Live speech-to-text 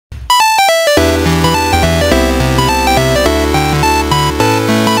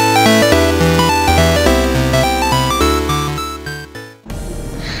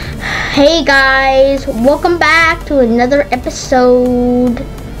Hey guys, welcome back to another episode,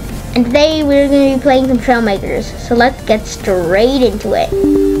 and today we're going to be playing some Trailmakers, so let's get straight into it.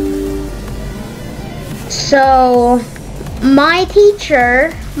 So, my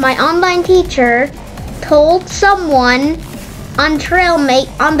online teacher, told someone on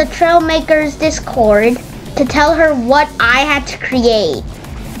the Trailmakers Discord to tell her what I had to create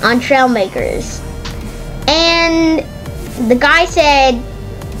on Trailmakers, and the guy said,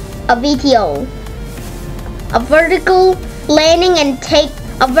 a VTO, a vertical landing and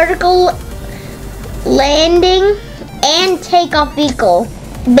takeoff vehicle.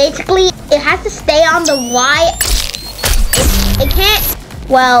 Basically, it has to stay on the Y. It can't,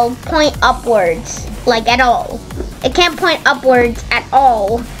 well, point upwards, like at all. It can't point upwards at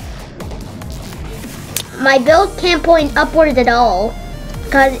all. My build can't point upwards at all.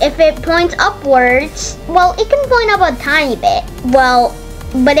 Because if it points upwards, well, it can point up a tiny bit. Well,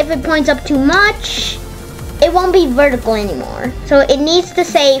 but if it points up too much, it won't be vertical anymore. So it needs to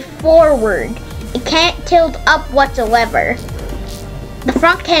say forward. It can't tilt up whatsoever. The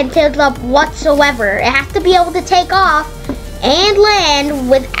front can't tilt up whatsoever. It has to be able to take off and land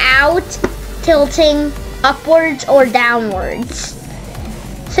without tilting upwards or downwards.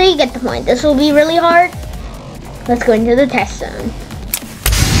 So you get the point. This will be really hard. Let's go into the test zone.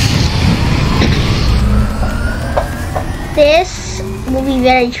 This will be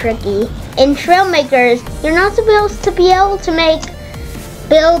very tricky. In Trailmakers, you're not supposed to be able to make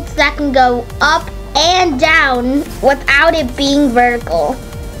builds that can go up and down without it being vertical.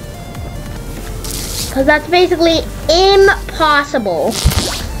 Because that's basically impossible.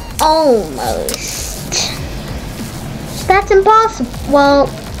 Almost. That's impossible. Well,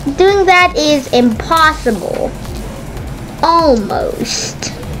 doing that is impossible.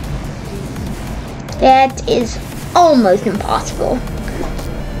 Almost. That is almost impossible.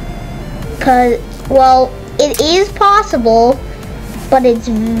 Because, well, it is possible, but it's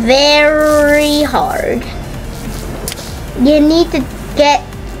very hard. You need to get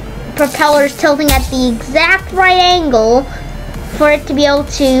propellers tilting at the exact right angle for it to be able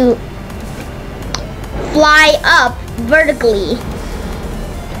to fly up vertically.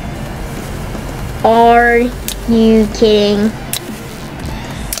 Are you kidding?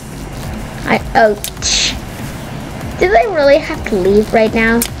 Ouch. Did I really have to leave right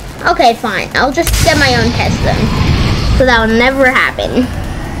now? Okay, fine. I'll just get my own test zone. So that will never happen.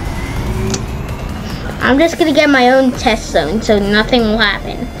 I'm just gonna get my own test zone so nothing will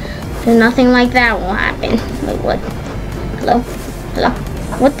happen. So nothing like that will happen. Wait, what? Hello? Hello?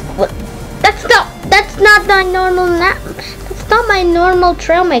 What? That's not my normal that's not my normal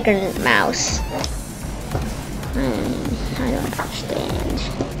Trailmaker mouse. I don't understand.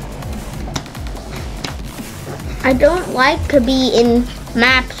 I don't like to be in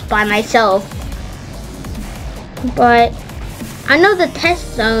maps by myself, but I know the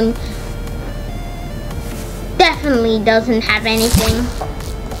test zone definitely doesn't have anything.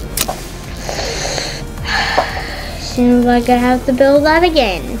 Seems like I have to build that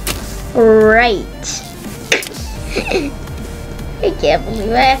again. Right. I can't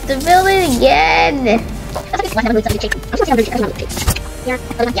believe I have to build it again. Yes,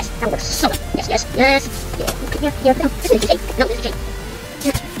 that works so well. Yes. Here. No, this is a shape. No, this is a shape.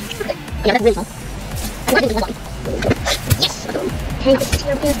 Yeah, that's really fun. I'm going to do one. Yes. Okay, this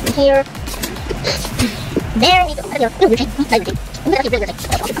is here. There we go. No, your shape. No, your shape. No, your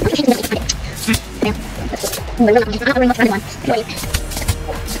shape.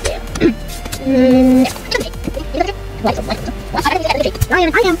 I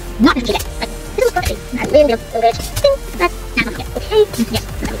am not in shape. This is perfect. That's really good. That's not okay. Okay. Yes,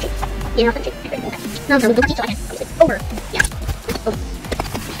 that's okay. Yeah, that's okay. No, so I can over. Yeah. Over.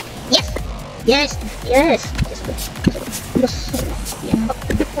 Yes. Yes. Yes. Yes. Yeah.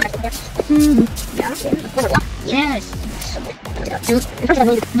 Yes. First of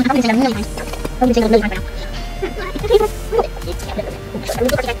all, I'm going to say a million times. I'm going to say a million times now.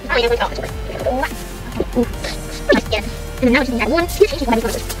 And now it's going to have one.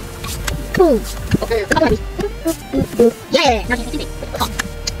 Cool. Yeah. Now it's going to be hot.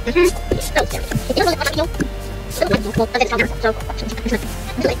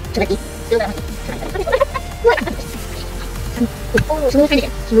 Smooth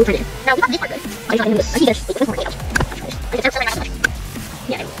transition. Now we got this part good. I see there's one more layout. I can tell right.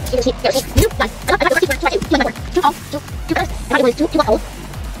 Yeah, see. You like I got two tall, two colors. I got two tall,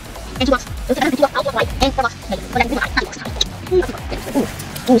 and two box. Those are two out white and four box. But then we got three box.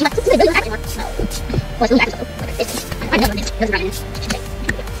 Ooh, see that? This is really nice anymore. Well, it's really nice though. I never did. Doesn't run in.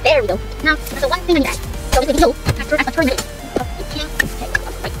 There we go. Now, there's one thing I need to add. So this is a video after 30 minutes. You can't take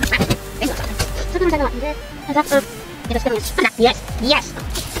right. Yes, yes.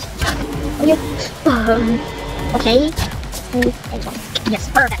 Okay. Yes,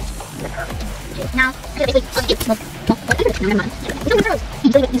 perfect. Okay, now,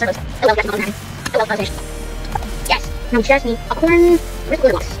 yes, now just need a corn with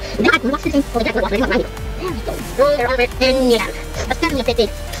glue box. Then I can wash this in for the glue box. There we go. Roll it over and yeah. Assembly of it.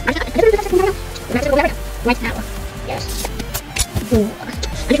 Right now. Yes. I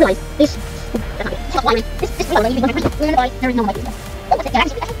just realized this. This is low. You can there is no light. Oh, what's it?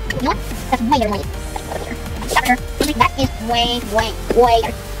 You know what? That's way light. That is way.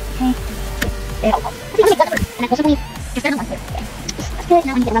 Okay. There we go. And I possibly just turn on here. That's good.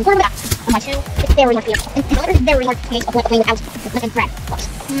 Now I need to get around corner back. On my two, it's very much beautiful. And the other is very large case of playing without looking bread.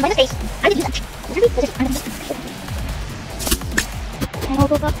 In this case, I did do that.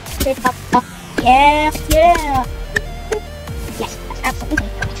 Up. Yeah. Yes, that's absolutely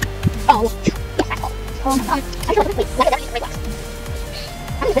perfect. Oh, yes, that's all. I feel like wait, that is a great box.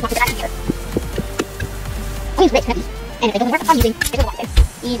 I'm going to put that in here. I'll use red cookies. And if they don't work, I'm using this little box there.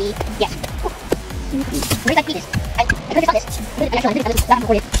 Easy. Yes. Where did I keep this? I put this on this. I put this on this.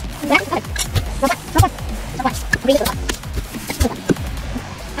 For you. That's fine. Bring it to the top.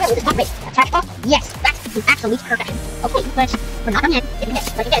 I'm going to use this top base. Attach off. Yes, that's the absolute perfection. Okay, but we're not done yet. If you get,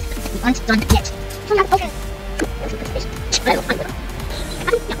 like you get, we aren't done yet. So now, okay. Okay.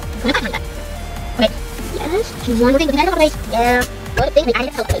 Yes. One more thing with the place. Yeah. Good thing we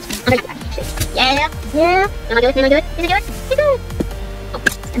added a place. Under that. Yeah. Am I good? Is it good? Oh,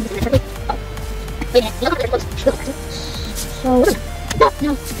 and this is perfect. Oh. Wait a minute. You don't have to close. So,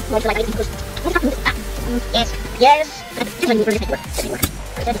 no. Why should I close? Let's have to move this back. Yes. Just like this work.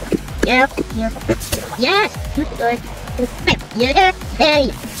 Yeah. Yes. Good. Yeah. Hey.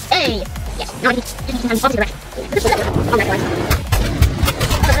 Yes. Now I need to do some opposite direction.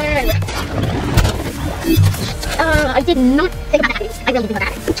 I did not think about that. I really didn't think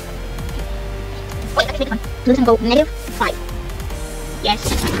about that. Wait, let's make one. Let's go -5. Yes.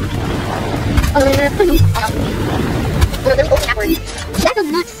 Let's go backwards. That does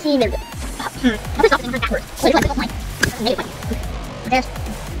not seem very good. How does opposite backwards? Wait, let's go -1. -1. There's.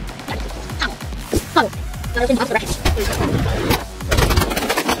 Oh. Now let's in the opposite direction.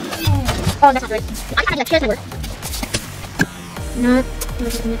 Oh, that's not good. I'm trying to get a word. No.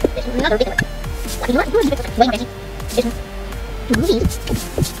 This is another big word. You know what? Way more fancy. This one. To move these.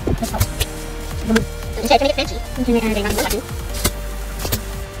 Let's go. Instead, to make it fancy. You can make anything on the left.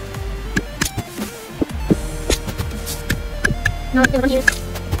 No, they want to use.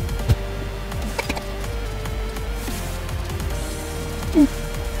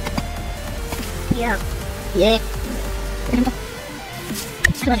 Yeah. Yeah.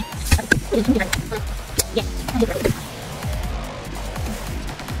 Yes.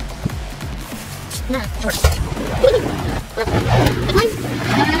 No, short.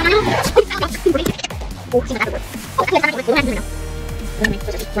 Oh, see that word. Oh, that's not good. Now.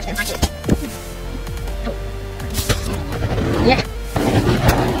 Yeah.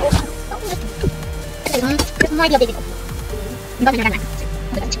 There's no idea big. I'm going to that.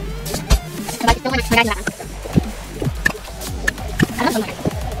 I don't want to try that. I don't know.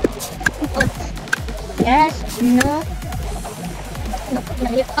 Yes. No.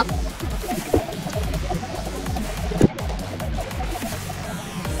 Oh.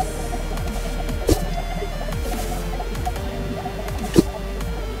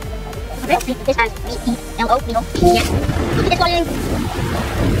 This has B-E-L-O, legal. Yes. It's volume.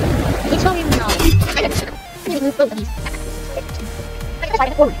 It's volume now. I don't know. I'm going to move both of these. I can try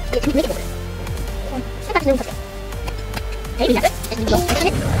to forward. It's too big forward. So, that's no perfect. Okay, we got it. Let's move both.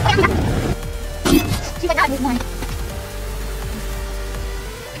 See if I got move mine.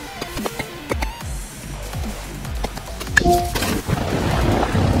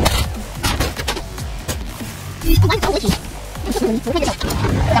 Oh, mine's so witchy. We'll take this out.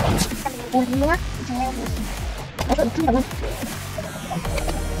 One more.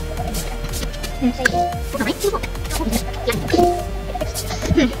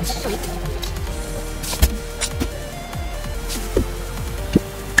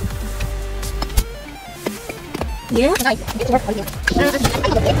 Yeah, nice. It's worth for you.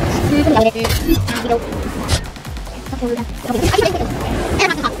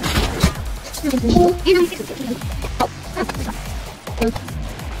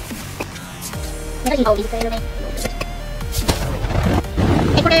 What does he hold these say to me?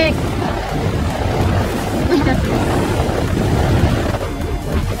 Hey, put it!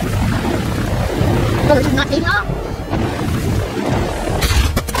 Oh, this is not taking off!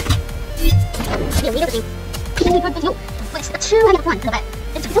 Yeah, we do the thing. No, but it's too high up one, so that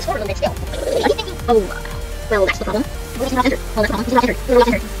it's just forward a little bit still. I think you Oh, well, that's the problem. Well, that's the problem. Well,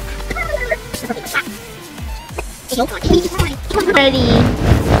 that's the problem. Ready.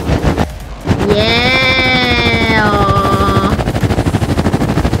 Yeah.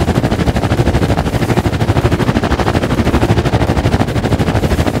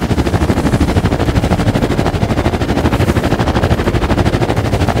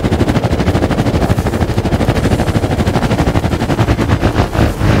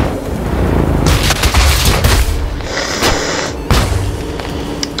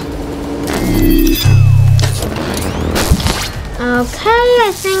 Okay,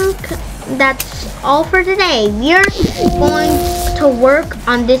 I think that's all for today. We're going to work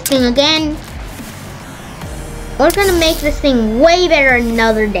on this thing again. We're gonna make this thing way better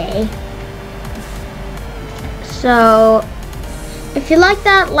another day. So, if you like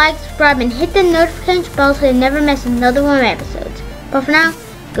that, like, subscribe, and hit the notification bell so you never miss another one of my episodes. But for now,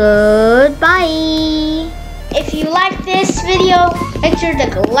 goodbye. If you like this video, make sure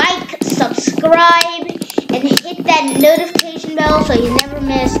to like, subscribe, and hit that notification bell so you never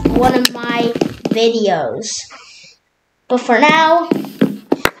miss one of my videos. But for now,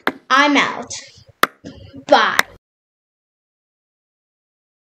 I'm out. Bye.